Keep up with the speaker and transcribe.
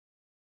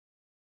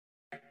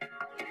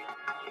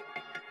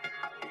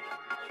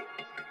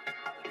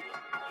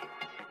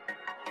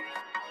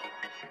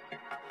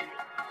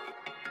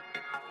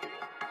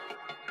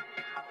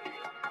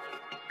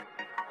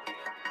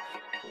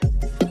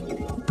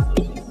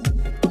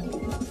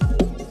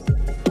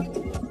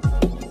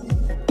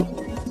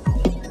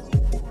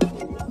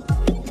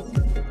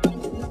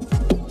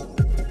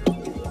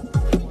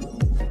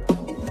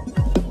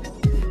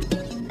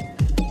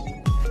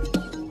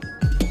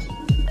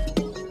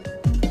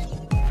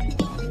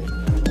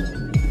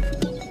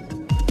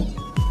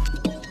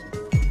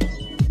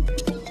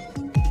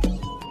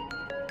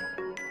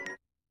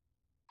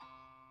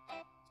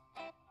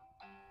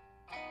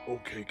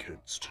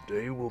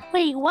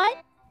Wait,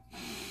 what?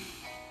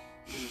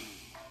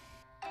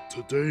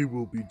 Today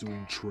we'll be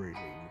doing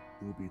training.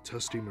 We'll be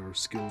testing our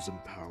skills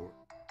and power.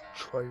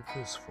 Try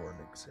this for an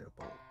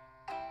example.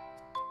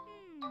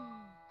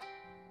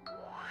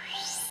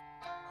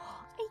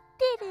 I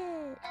did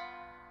it!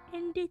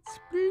 And it's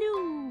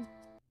blue.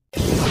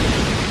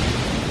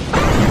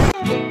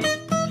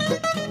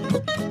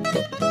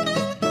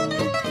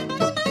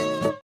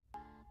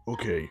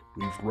 Okay,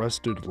 we've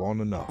rested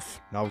long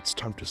enough. Now it's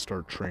time to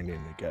start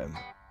training again.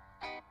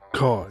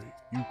 Kai,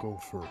 you go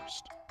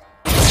first.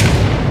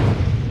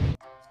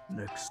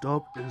 Next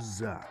up is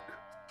Zach.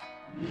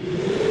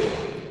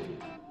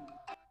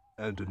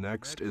 And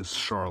next is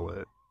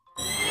Charlotte.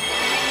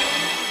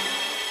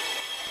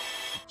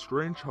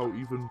 Strange how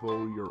even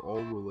though you're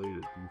all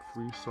related, you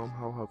three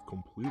somehow have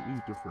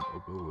completely different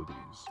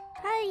abilities.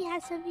 Probably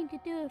has something to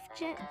do with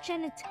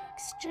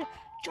genetics.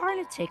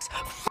 Jarnetics.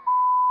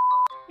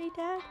 Hey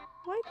Dad,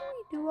 why do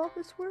we do all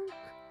this work?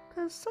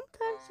 Cause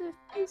sometimes it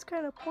feels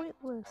kinda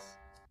pointless.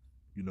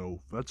 You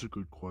know, that's a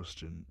good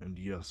question, and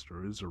yes,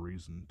 there is a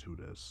reason to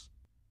this.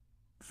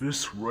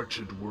 This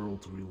wretched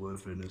world we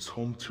live in is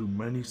home to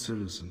many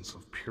citizens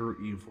of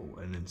pure evil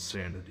and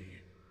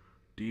insanity.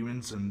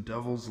 Demons and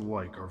devils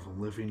alike are the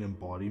living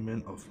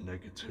embodiment of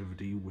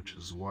negativity, which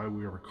is why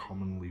we are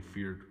commonly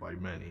feared by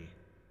many.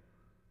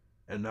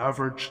 An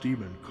average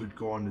demon could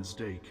go on his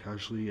day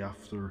casually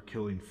after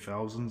killing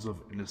thousands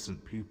of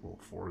innocent people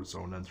for his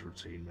own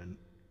entertainment.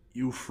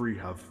 You three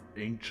have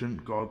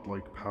ancient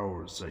godlike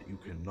powers that you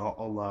cannot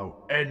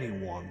allow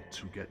anyone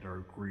to get their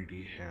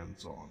greedy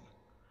hands on,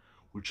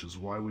 which is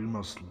why we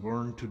must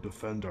learn to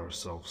defend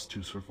ourselves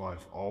to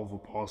survive all the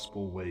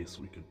possible ways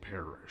we could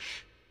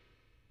perish.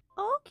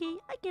 Okay,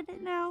 I get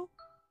it now.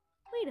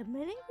 Wait a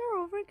minute, you're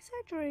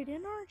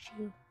over-exaggerating, aren't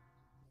you?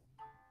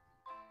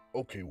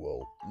 Okay,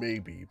 well,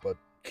 maybe, but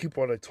keep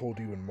what I told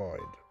you in mind.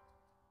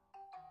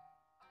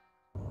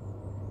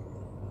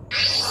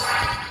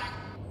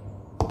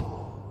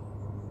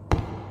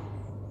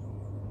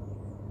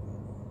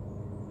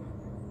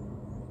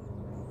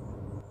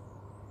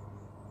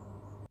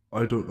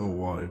 I don't know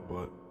why,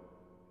 but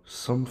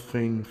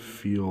something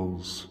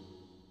feels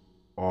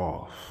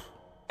off.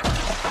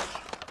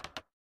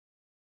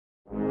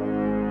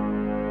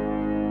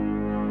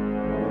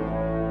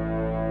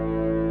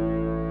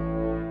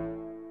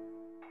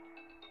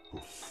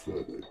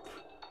 Pathetic.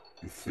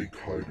 You think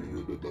hiding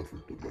in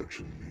another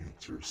dimension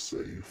means you're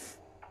safe?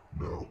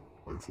 No,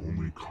 I've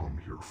only come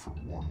here for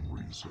one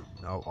reason.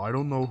 Now, I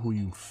don't know who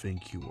you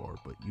think you are,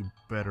 but you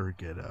better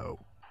get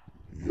out.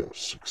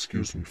 Yes,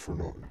 excuse me for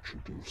not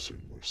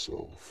introducing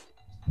myself.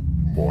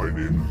 My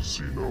name is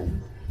Zeno.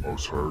 I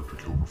was hired to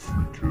kill the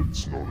three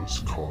kids known as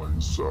Kai,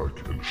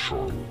 Zach, and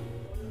Charlotte.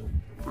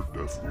 Their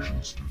death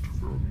visions due to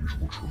their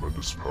unusual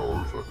tremendous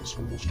power that is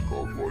almost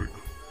godlike.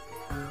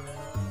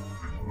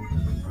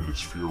 It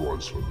is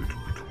theorized that they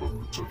can become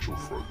a potential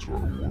threat to our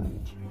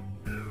world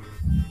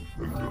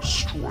and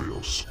destroy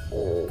us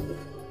all.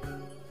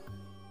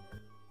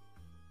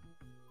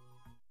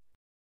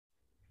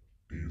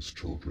 These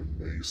children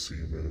may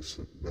seem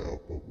innocent now,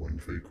 but when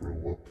they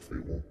grow up, they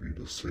won't be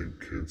the same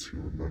kids you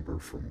remember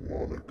from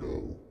long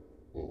ago.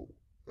 Oh,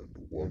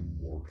 and one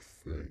more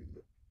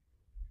thing.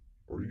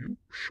 Are you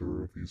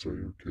sure these are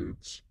your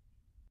kids?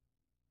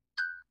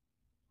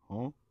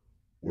 Huh?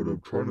 What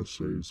I'm trying to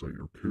say is that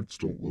your kids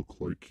don't look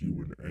like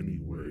you in any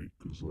way,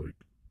 cause like,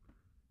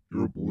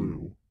 you're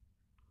blue,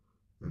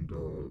 and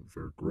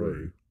they're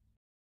gray.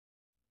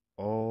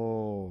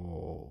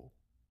 Oh.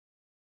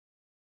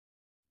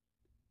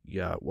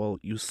 Yeah, well,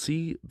 you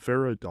see,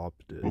 they're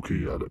adopted. Okay,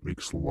 yeah, that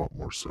makes a lot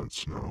more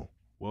sense now.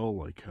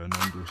 Well, I can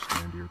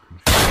understand your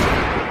confusion.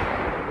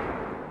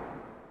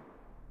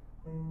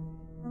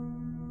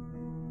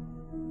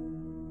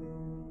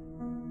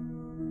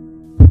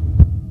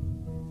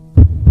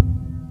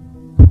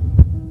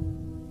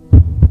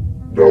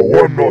 Now,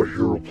 I'm not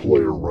here to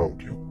play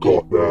around, you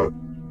got that?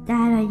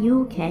 Dad, are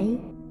you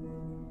okay?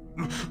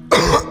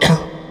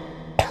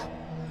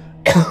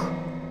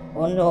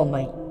 Oh no,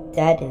 my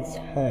dad is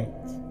hurt.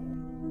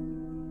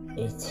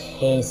 It's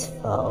his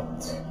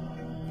fault.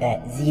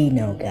 That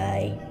Zeno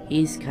guy,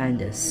 he's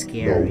kinda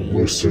scary. Now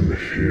listen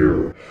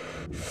here.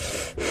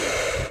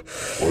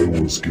 I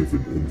was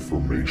given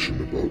information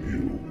about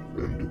you,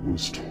 and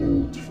was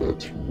told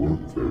that you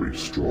weren't very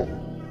strong.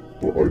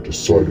 But I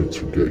decided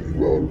to get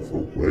you out of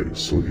the way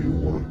so you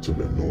weren't an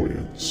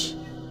annoyance.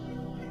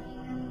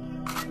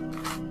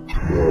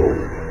 Now,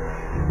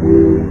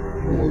 where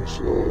was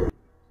I?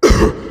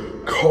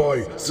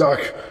 Kai,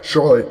 Zach,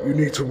 Charlotte, you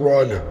need to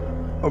run.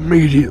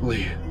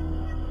 Immediately.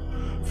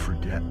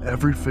 Forget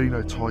everything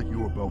I taught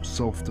you about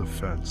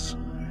self-defense.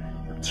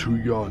 You're too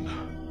young.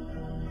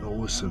 Now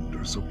listen,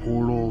 there's a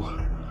portal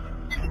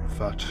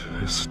that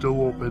is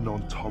still open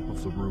on top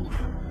of the roof.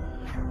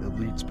 It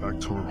leads back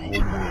to our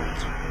home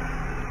world.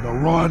 Now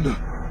run!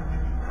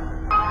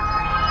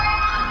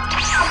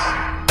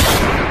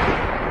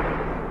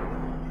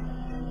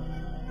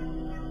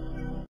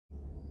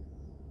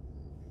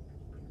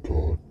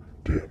 God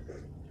damn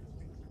it.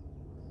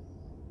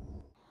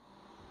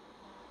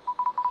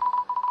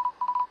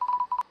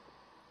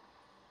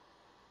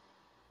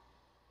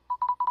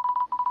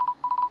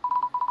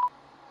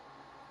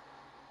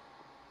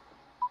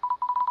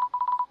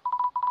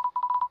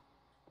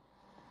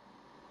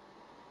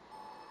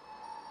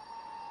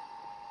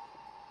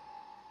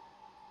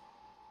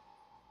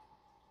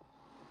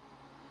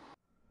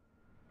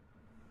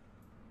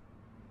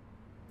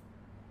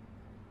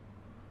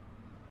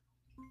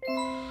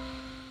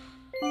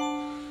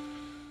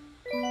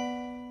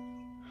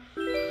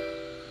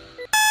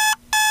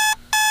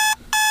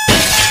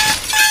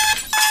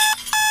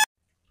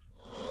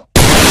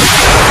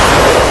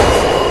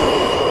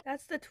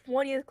 the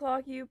 20th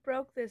clock you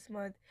broke this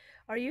month.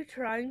 Are you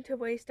trying to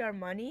waste our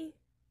money?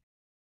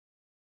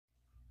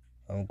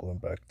 I'm going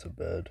back to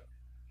bed.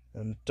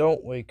 And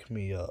don't wake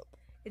me up.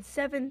 It's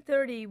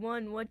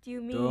 7:31. What do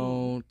you mean?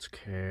 Don't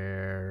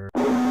care.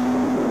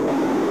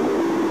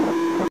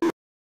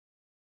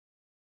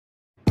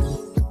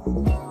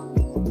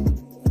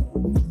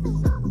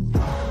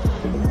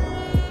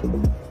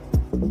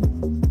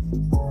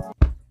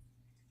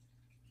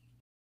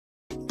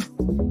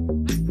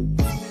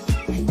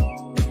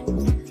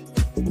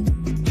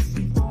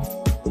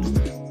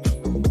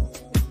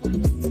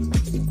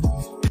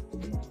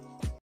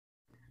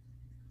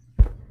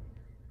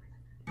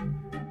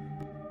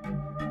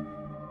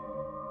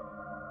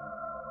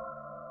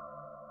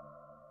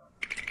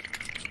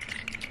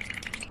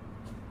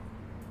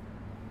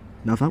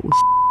 Now that was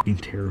f***ing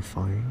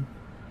terrifying.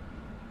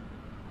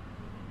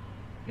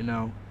 You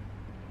know,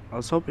 I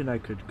was hoping I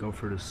could go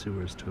for the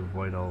sewers to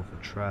avoid all the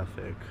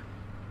traffic.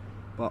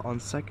 But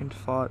on second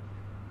thought,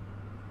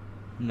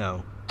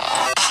 no.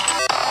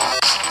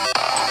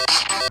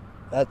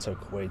 That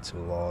took way too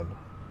long.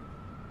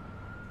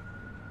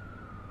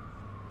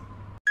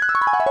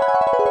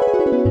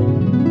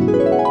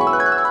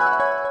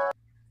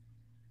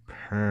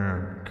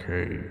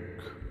 Pancake.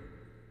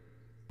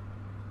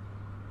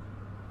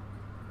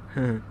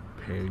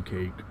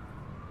 Pancake.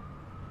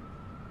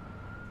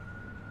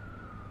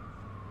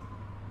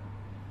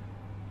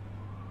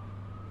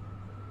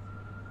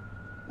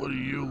 What are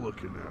you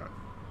looking at?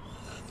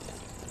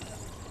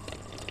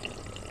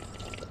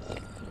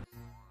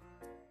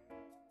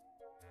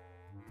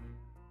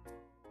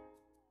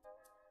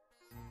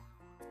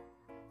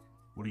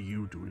 What are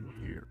you doing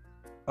here?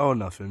 Oh,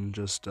 nothing.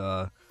 Just,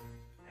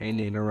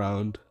 hanging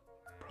around.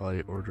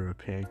 Probably order a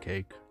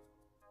pancake.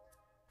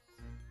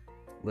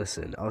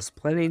 Listen, I was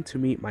planning to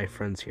meet my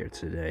friends here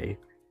today,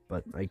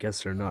 but I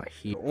guess they're not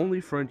here. The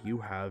only friend you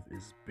have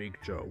is Big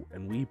Joe,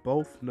 and we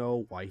both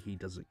know why he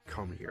doesn't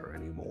come here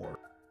anymore.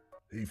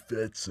 Hey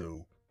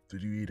Fatso,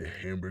 did you eat a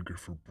hamburger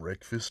for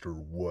breakfast or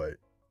what?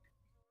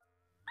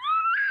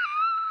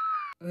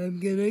 I'm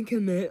gonna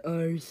commit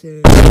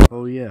arson.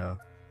 Oh yeah.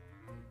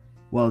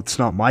 Well, it's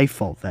not my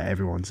fault that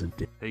everyone's a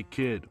dick. Hey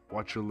kid,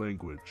 watch your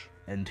language.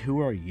 And who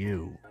are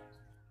you?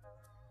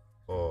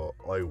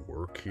 I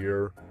work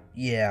here.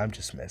 Yeah, I'm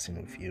just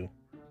messing with you.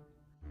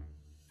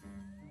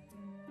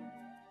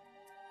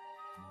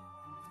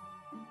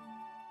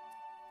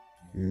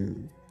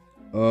 You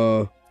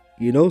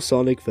know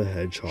Sonic the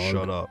Hedgehog?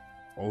 Shut up.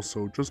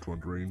 Also, just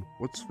wondering,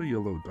 what's the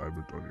yellow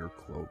diamond on your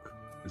cloak?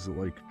 Is it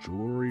like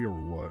jewelry or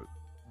what?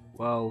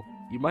 Well,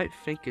 you might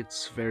think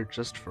it's there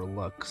just for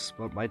looks,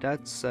 but my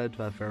dad said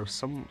that there's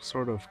some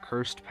sort of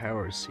cursed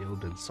power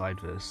sealed inside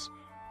this.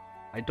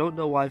 I don't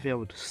know why they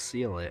would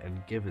seal it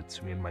and give it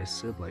to me and my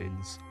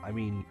siblings. I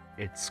mean,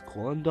 it's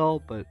cool and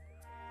all, but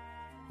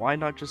why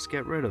not just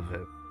get rid of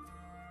it?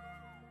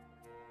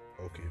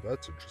 Okay,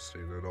 that's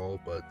interesting and all,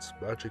 but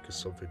magic is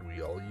something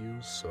we all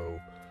use, so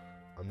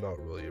I'm not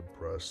really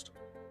impressed.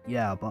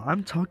 Yeah, but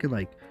I'm talking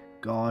like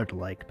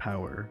god-like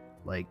power,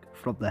 like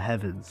from the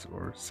heavens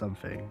or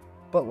something.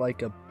 But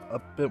like a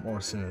bit more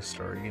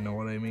sinister, you know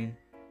what I mean?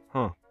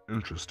 Huh,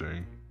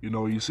 interesting. You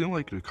know, you seem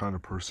like the kind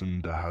of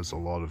person that has a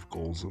lot of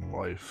goals in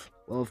life.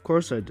 Well, of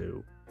course I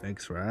do.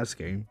 Thanks for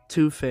asking.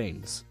 2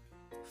 things.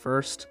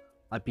 First,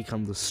 I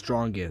become the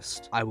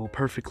strongest. I will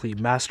perfectly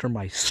master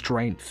my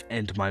strength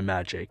and my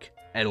magic,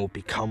 and will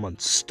become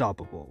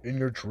unstoppable. In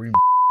your dream,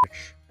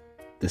 bitch.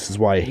 This is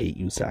why I hate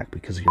you, Zach,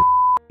 because you're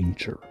a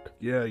jerk.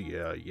 Yeah,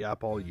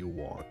 yap all you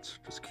want.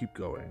 Just keep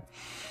going.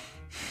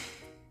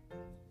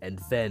 And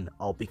then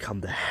I'll become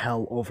the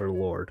Hell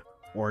Overlord,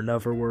 or in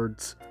other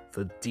words,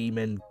 the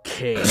Demon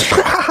King.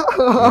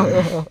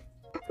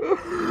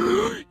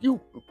 You...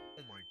 Oh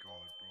my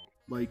god,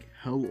 bro. Like,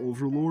 Hell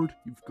Overlord?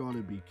 You've gotta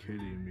be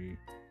kidding me.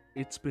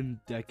 It's been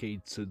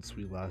decades since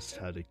we last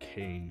had a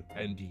king,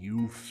 and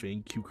you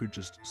think you could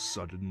just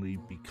suddenly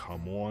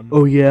become one?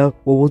 Oh yeah?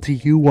 Well, what do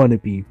you want to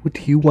be? What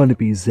do you want to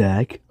be,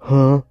 Zach?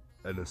 Huh?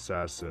 An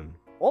assassin.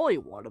 I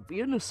want to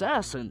be an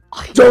assassin.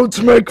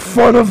 Don't make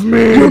fun of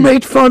me! You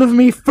made fun of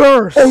me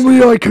first!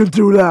 Only I can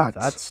do that!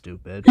 That's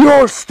stupid.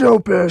 You're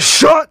stupid!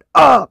 Shut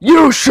up!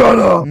 You shut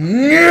up!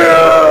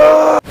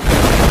 Yeah!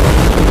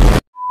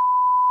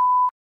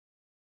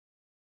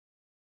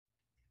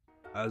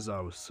 As I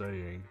was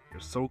saying, your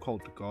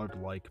so-called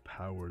godlike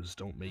powers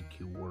don't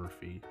make you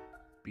worthy,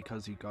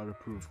 because you gotta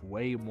prove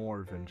way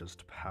more than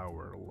just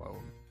power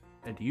alone.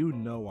 And you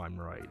know I'm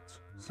right.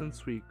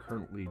 Since we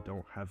currently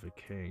don't have a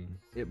king,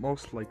 it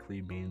most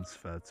likely means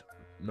that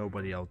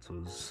nobody else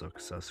was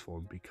successful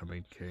in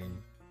becoming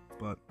king.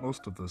 But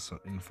most of this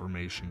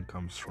information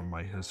comes from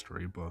my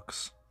history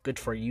books. Good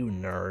for you,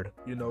 nerd.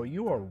 You know,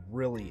 you are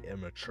really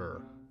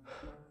immature.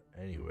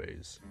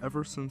 Anyways,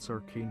 ever since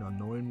our king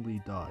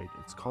unknowingly died,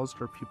 it's caused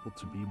our people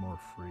to be more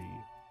free,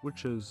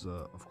 which is,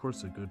 of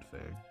course, a good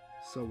thing.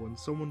 So when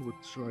someone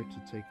would try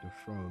to take the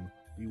throne,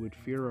 we would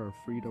fear our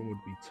freedom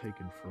would be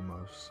taken from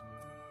us.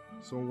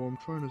 So what I'm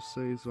trying to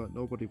say is that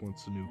nobody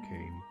wants a new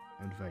king,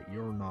 and that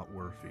you're not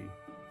worthy.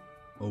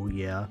 Oh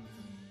yeah?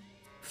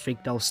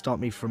 Think that'll stop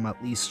me from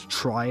at least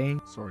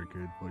trying? Sorry,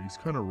 kid, but he's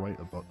kinda right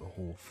about the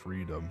whole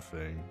freedom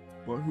thing.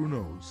 But who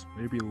knows?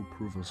 Maybe it'll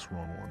prove us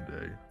wrong one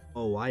day.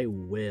 Oh, I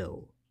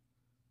will.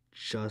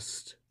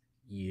 Just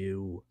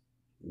you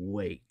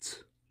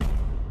wait.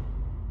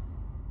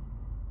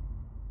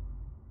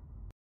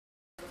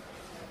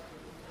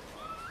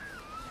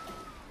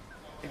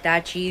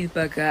 That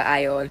cheeseburger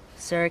aisle.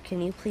 Sir,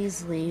 can you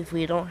please leave?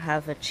 We don't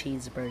have a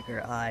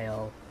cheeseburger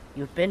aisle.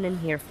 You've been in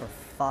here for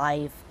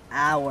 5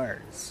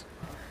 hours.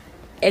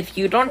 If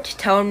you don't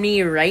tell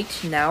me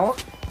right now,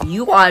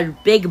 you are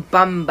big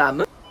bum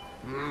bum.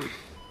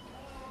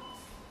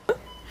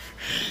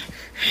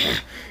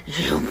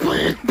 You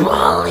big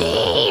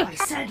bully! I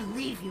said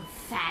leave, you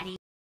fatty.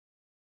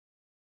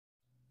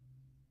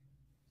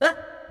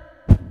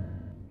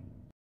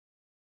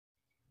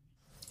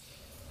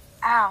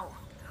 Ow,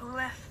 who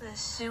left the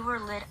sewer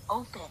lid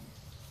open?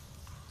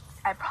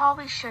 I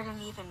probably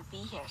shouldn't even be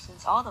here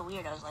since all the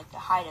weirdos like to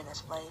hide in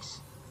this place.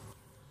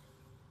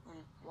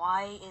 And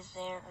why is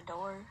there a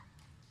door?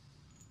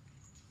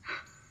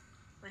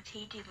 What's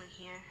he doing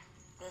here?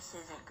 This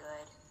isn't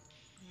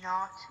good.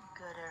 Not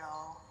good at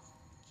all.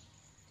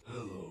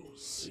 Hello,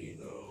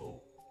 Zeno.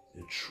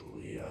 It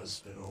truly has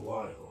been a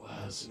while,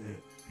 hasn't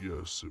it?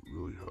 Yes, it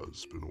really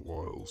has been a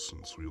while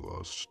since we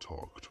last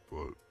talked,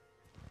 but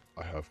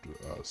I have to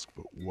ask,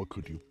 but what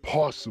could you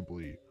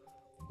possibly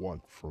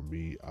want from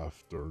me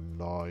after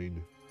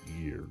 9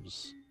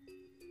 years?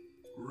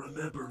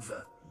 Remember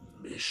that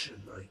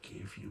mission I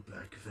gave you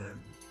back then?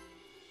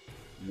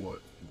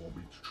 What, you want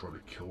me to try to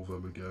kill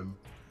them again?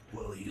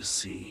 Well, you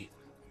see,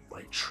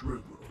 my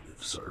true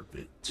motives are a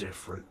bit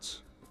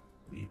different.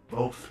 We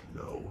both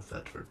know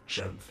that our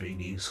gem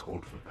thingies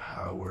hold the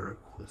power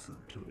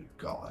equivalent to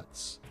a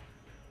god's.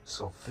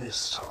 So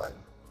this time,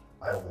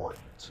 I want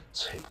you to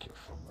take it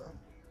from them.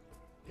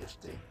 If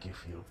they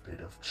give you a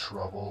bit of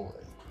trouble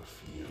and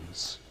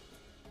refuse,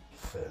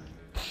 then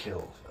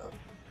kill them.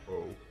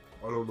 Oh,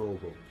 I don't know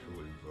about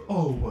killing them.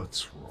 Oh,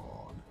 what's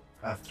wrong?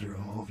 After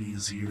all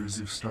these years,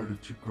 you've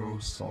started to grow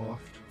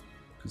soft?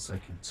 Because I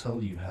can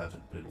tell you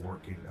haven't been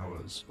working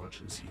out as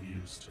much as you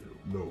used to.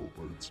 No,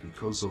 but it's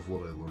because of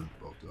what I learned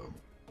about them.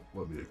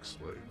 Let me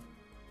explain.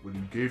 When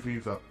you gave me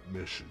that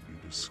mission, you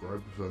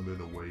described them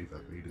in a way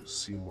that made it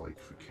seem like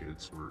the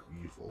kids were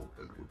evil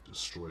and would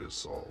destroy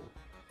us all.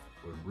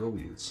 When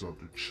really it's not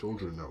the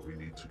children that we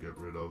need to get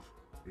rid of,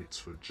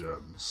 it's the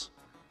gems.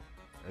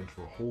 And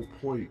the whole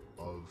point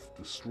of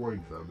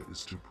destroying them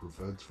is to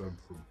prevent them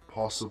from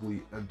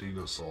possibly ending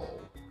us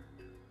all.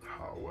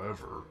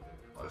 However,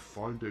 I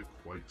find it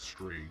quite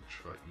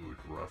strange that you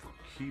would rather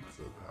keep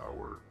the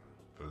power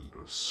than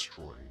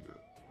destroying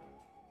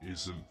it.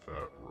 Isn't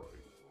that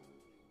right?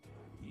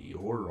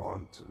 You're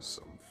onto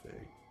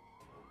something.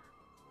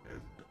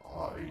 And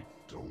I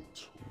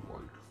don't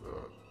like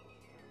that.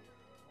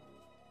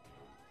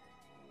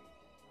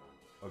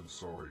 I'm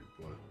sorry,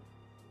 but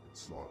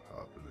it's not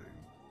happening.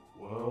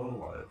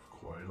 Well, I have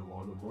quite a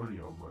lot of money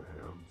on my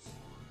hands.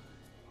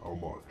 How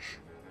much?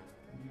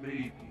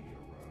 Maybe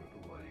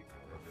around like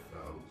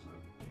 1,000.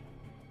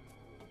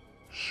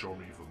 Show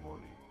me the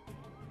money.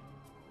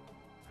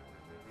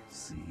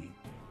 See,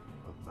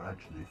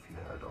 imagine if you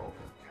had all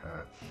that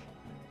cash.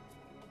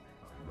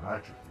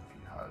 Imagine if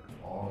you had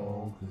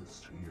all this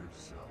to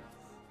yourself.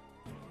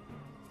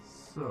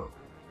 So,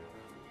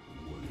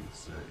 what do you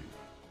say?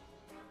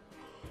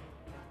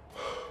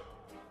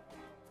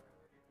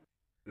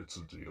 It's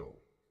a deal.